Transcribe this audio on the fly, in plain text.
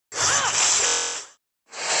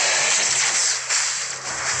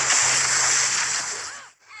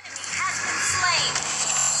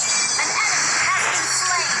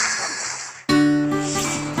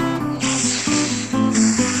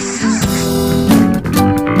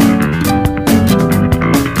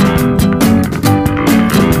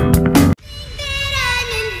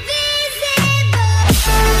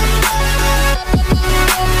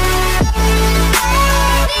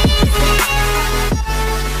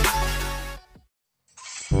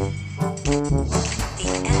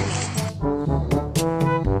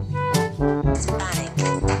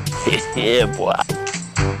Yeah, boy.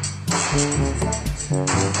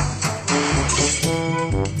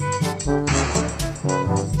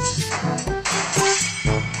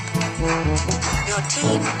 Your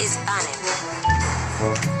team is banning.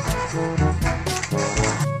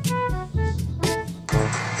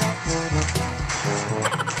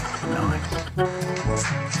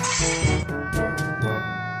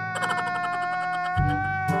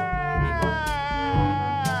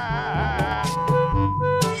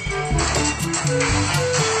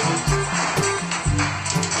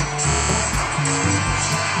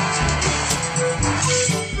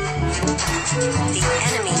 The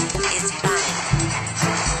enemy is banning.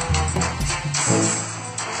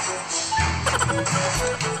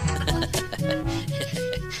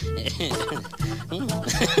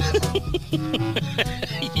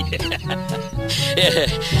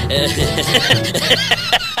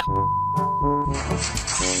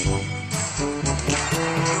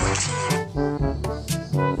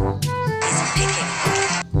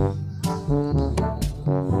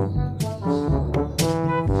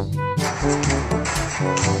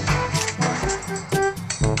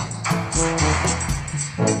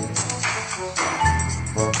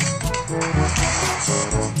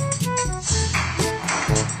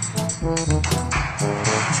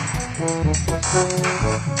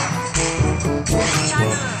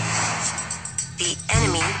 The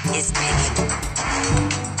enemy is picking.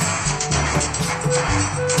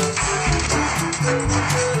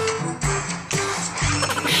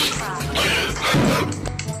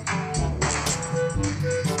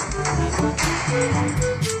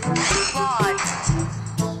 Quad.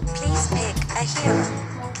 Please pick a hero.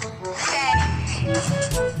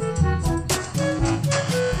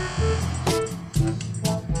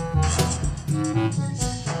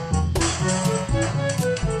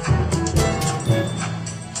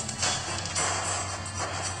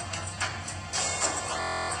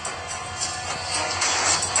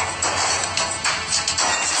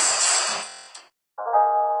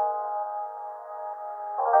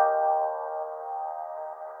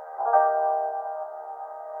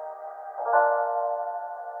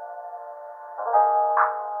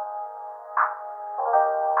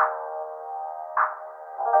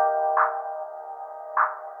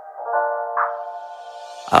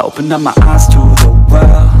 I opened up my eyes to the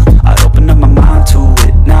world, I opened up my mind to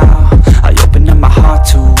it now. I opened up my heart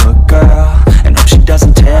to a girl, and hope she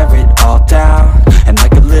doesn't tear it all down. And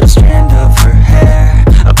like a little strand of her hair,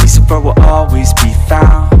 a piece of her will always be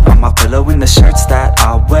found on my pillow in the shirts that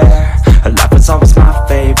I wear. Her laugh was always my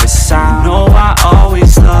favorite sound. You know I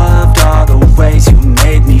always loved all the ways you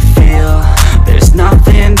made me feel. There's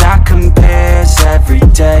nothing that compares, every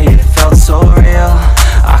day it felt so real.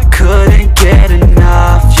 I couldn't get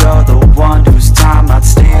enough, you're the one whose time I'd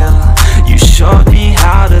steal. You showed me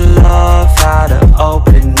how to love, how to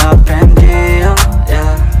open up and deal,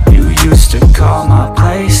 yeah. You used to call my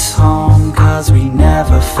place home, cause we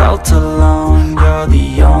never felt alone. You're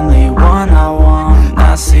the only one I want,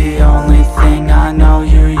 that's the only thing I know.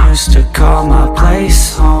 You used to call my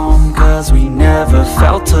place home, cause we never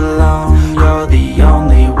felt alone. You're the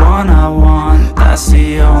only one I want, that's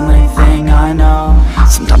the only thing I know.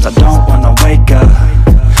 Sometimes I don't wanna wake up,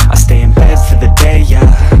 I stay in bed for the day, yeah.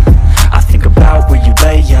 I think about where you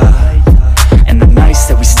lay, yeah, and the nights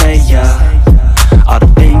that we stay, yeah. All the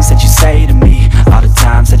things that you say to me, all the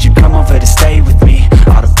times that you come over to stay with me,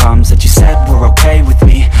 all the problems that you said were okay with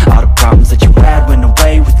me, all the problems that you had went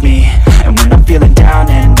away with me. And when I'm feeling down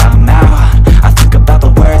and I'm out, I think about the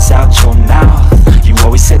words out your mouth. You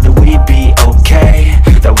always said that we'd be okay,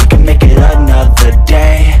 that we can make it another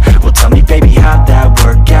day. Well, tell me, baby, how'd that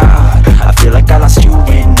work out? I feel like I lost you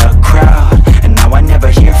in a crowd, and now I never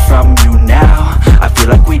hear from you now. I feel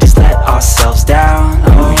like we just let ourselves down.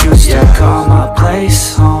 You used to call my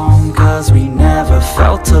place home, cause we never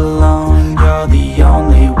felt alone. You're the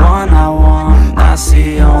only one I want, that's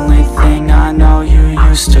the only thing I know. You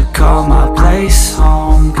used to call my place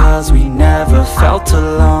home, cause we never felt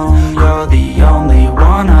alone. You're the only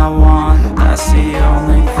one I want, that's the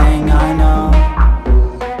only thing I know.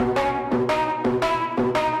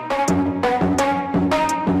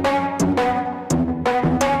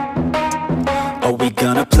 Are we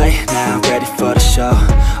gonna play now? Ready for the show?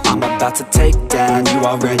 I'm about to take down, you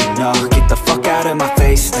already know. Get the fuck out of my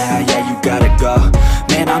face now, yeah, you gotta go.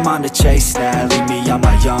 Man, I'm on the chase now, leave me on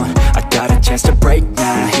my own. I got a chance to break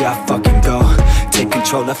now, here I fucking go. take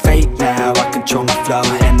control of fate now. I control my flow,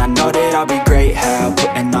 and I know that I'll be great. How?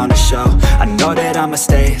 Putting on a show. I know that I'ma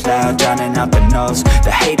stay loud, drowning out the noise.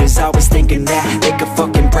 The haters always thinking that they could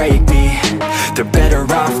fucking break me. They're better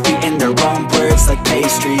off eating their own words like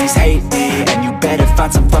pastries. Hate me, and you better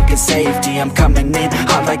find some fucking safety. I'm coming in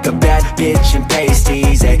hot like a bad bitch in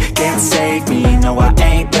pasties. They can't save me, no I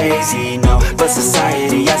ain't lazy, no. But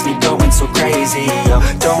society has me going so crazy, yo.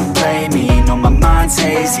 Don't blame me, no my mind's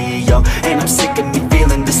hazy, yo. And I'm sick of me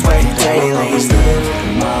feeling this way daily. I'll always live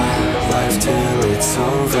my life till it's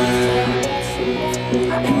over,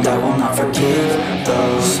 and I will not forgive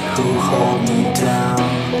those who hold me down.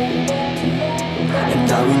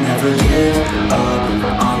 And I will never give up,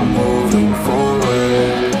 I'm moving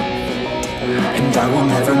forward. And I will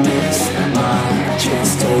never miss my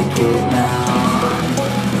chance, take it now.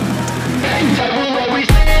 And I will always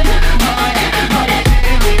live my life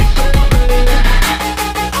till it's over,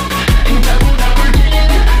 and I will never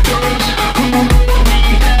give those who hold me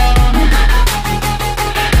down.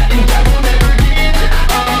 And I will never give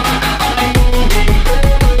up, I'm moving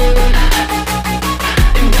forward.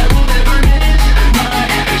 And I will never miss my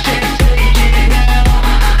chance, take it now.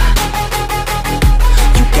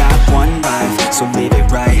 You got one life, so live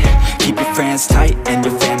it right. Keep your friends tight and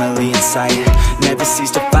your family in sight. Never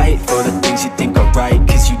cease to fight for the things you think are right,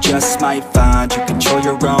 cause you just might find you control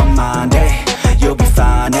your own mind, eh? You'll be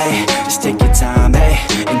fine, eh? Just take your time, eh?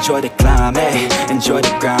 Enjoy the climb, eh? Enjoy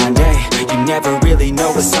the grind, eh? You never really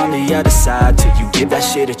know what's on the other side till you give that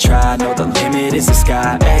shit a try. Know the limit is the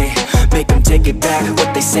sky, eh? Make them take it back,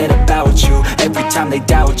 what they said about you. Every time they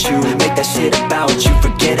doubt you, make that shit about you.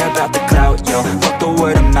 Forget about the clout, yo. Fuck the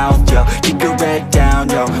word of mouth, yo. Keep your head down,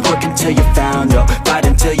 yo. Work until you found, yo. Fight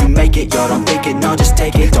until you make it, yo. Don't think it, no, just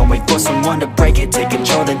take it. Don't wait for someone to break it. Take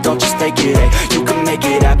control and don't just take it, eh? You can make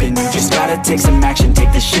it happen, you just gotta take some action.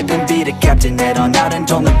 Take the ship and be the captain. Head on out and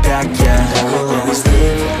don't look back, yeah. I will always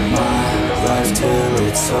live my life till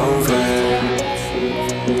it's over,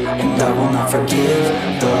 and I will not forgive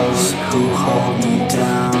those who hold me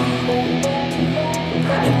down.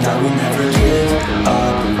 And I will never give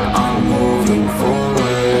up, I'm moving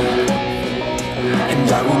forward. And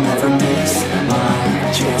I will never miss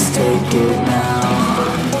my chance, take it now.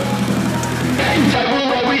 And I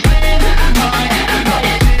will always live my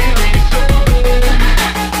life till it's over,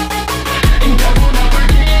 and I will not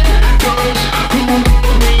forgive those who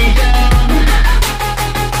hold me down.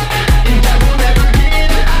 And I will never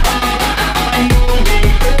give up, I'm moving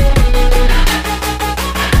forward.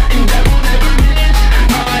 And I will never miss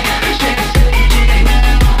my chance, take it now.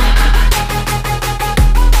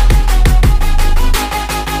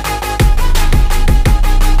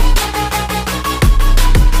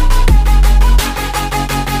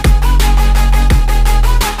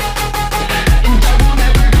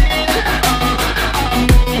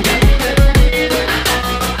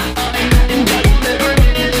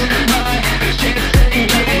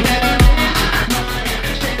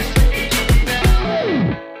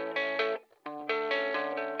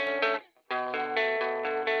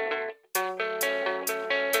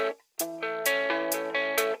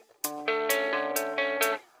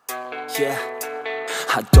 Yeah,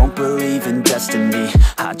 I don't believe in destiny,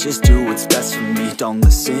 I just do what's best for me. Don't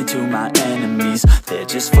listen to my enemies, they're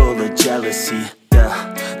just full of jealousy.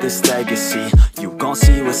 Yeah, this legacy, you gon'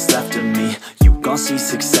 see what's left of me. You gon' see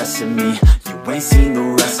success in me, you ain't seen the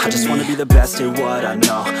rest of me. I just wanna be the best at what I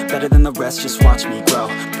know, better than the rest, just watch me grow.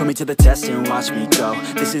 Put me to the test and watch me go.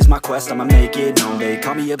 This is my quest, I'ma make it known. They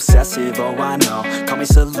call me obsessive, oh I know. Call me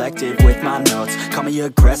selective with my notes, call me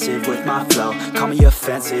aggressive with my flow. Call me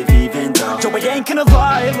offensive even though yo, I ain't gonna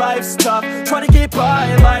lie, life's tough. Try to get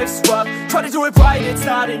by, life's rough. Try to do it right, it's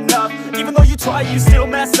not enough. Even though you try, you still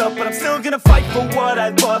mess up. But I'm still gonna fight for what I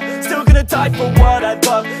love, still gonna die for what I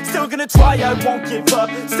love. Still gonna try, I won't give up.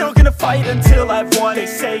 Still gonna fight until I've won. They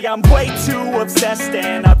say I'm way too obsessed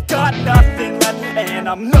and I've got nothing left, and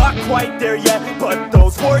I'm not quite there yet, but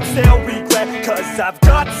those words they'll regret. Cause I've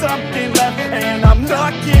got something left and I'm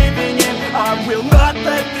not giving in. I will not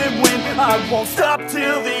let them win, I won't stop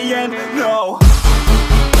till the end, no.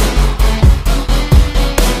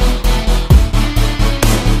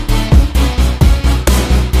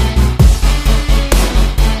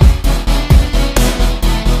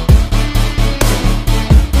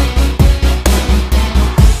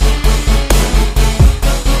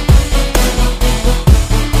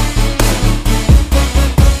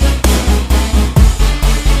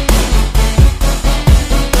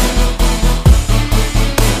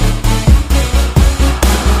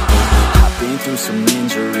 Some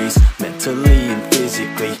injuries, mentally and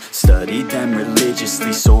physically. Studied them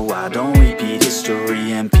religiously so I don't repeat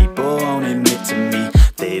history. And people won't admit to me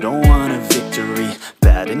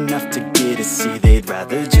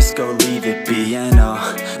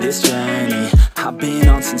been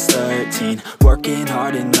on since 13, working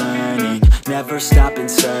hard and learning, never stopping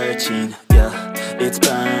searching, yeah, it's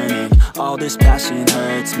burning, all this passion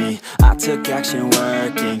hurts me, I took action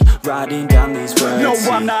working, writing down these words. No,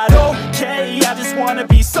 I'm not okay, I just wanna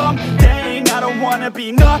be something, I don't wanna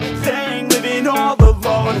be nothing, living all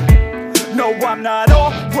alone. No, I'm not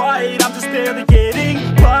alright, I'm just barely getting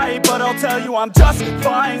by, but I'll tell you I'm just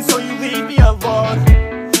fine, so you leave me alone.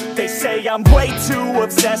 They say I'm way too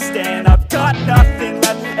obsessed and I've got nothing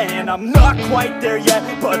left, and I'm not quite there yet,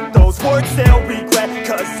 but those words they'll regret,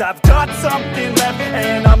 cause I've got something left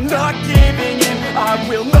and I'm not giving in. I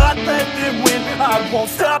will not let them win, I won't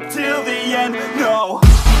stop till the end, no.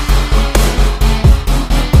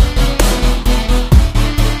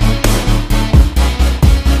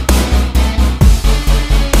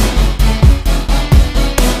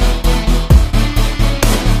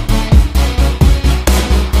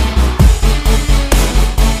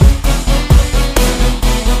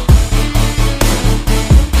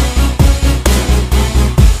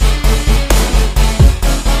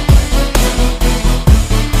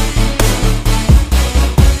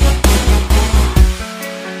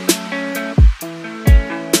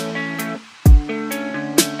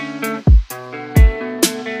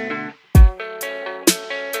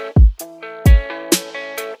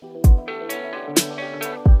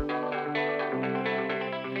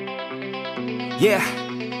 Yeah,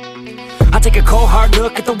 I take a cold hard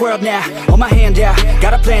look at the world now, hold my hand out,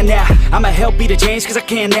 got a plan now, I'ma help be the change cause I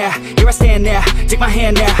can now, here I stand now, take my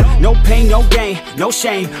hand now, no pain, no gain, no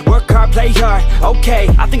shame, work hard, play hard, okay,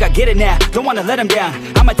 I think I get it now, don't wanna let them down,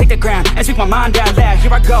 I'ma take the ground and speak my mind out loud,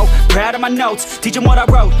 here I go, proud of my notes, teach them what I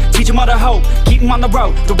wrote, teach them all the hope, keep them on the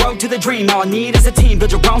road to the dream, all I need is a team,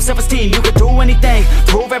 build your own self-esteem, you can do anything,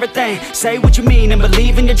 prove everything, say what you mean and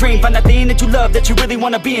believe in your dream, find that thing that you love, that you really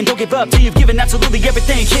wanna be, and don't give up till you've given absolutely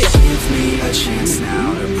everything, yeah. Give me a chance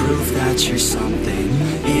now to prove that you're something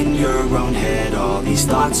in your own head, all these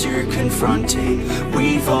thoughts you're confronting,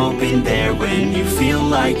 we've all been there when you feel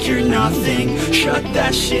like you're nothing, shut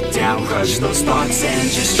that shit down, crush those thoughts and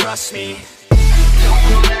just trust me.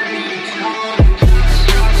 Don't let me down.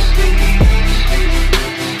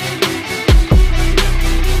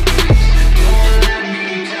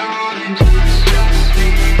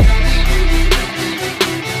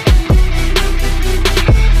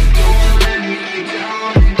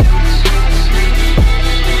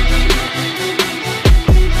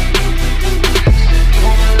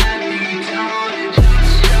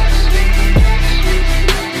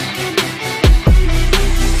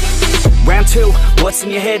 Two, what's in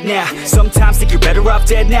your head now? Sometimes think you're better off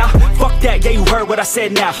dead now. Fuck that, yeah, you heard what I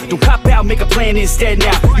said now. Don't cop out, make a plan instead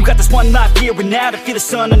now. You got this one life here and now, to feel the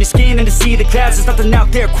sun on your skin and to see the clouds. There's nothing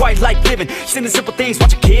out there quite like living. Send the simple things,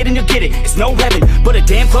 watch a kid and you'll get it. It's no heaven, but a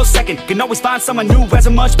damn close second. Can always find someone new who has it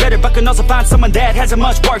much better, but can also find someone that has it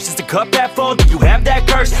much worse. Is the cup that full? Do you have that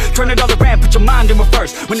curse? Turn it all around, put your mind in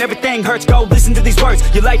reverse. When everything hurts, go listen to these words.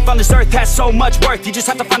 Your life on this earth has so much worth. You just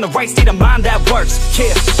have to find the right state of mind that works.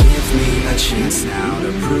 Yeah. Give me a chance now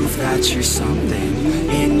to prove that you're something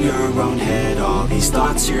in your own head, all these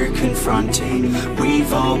thoughts you're confronting,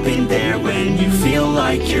 we've all been there when you feel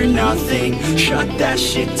like you're nothing, shut that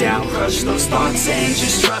shit down, crush those thoughts and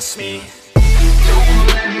just trust me. Don't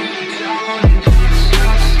let me down.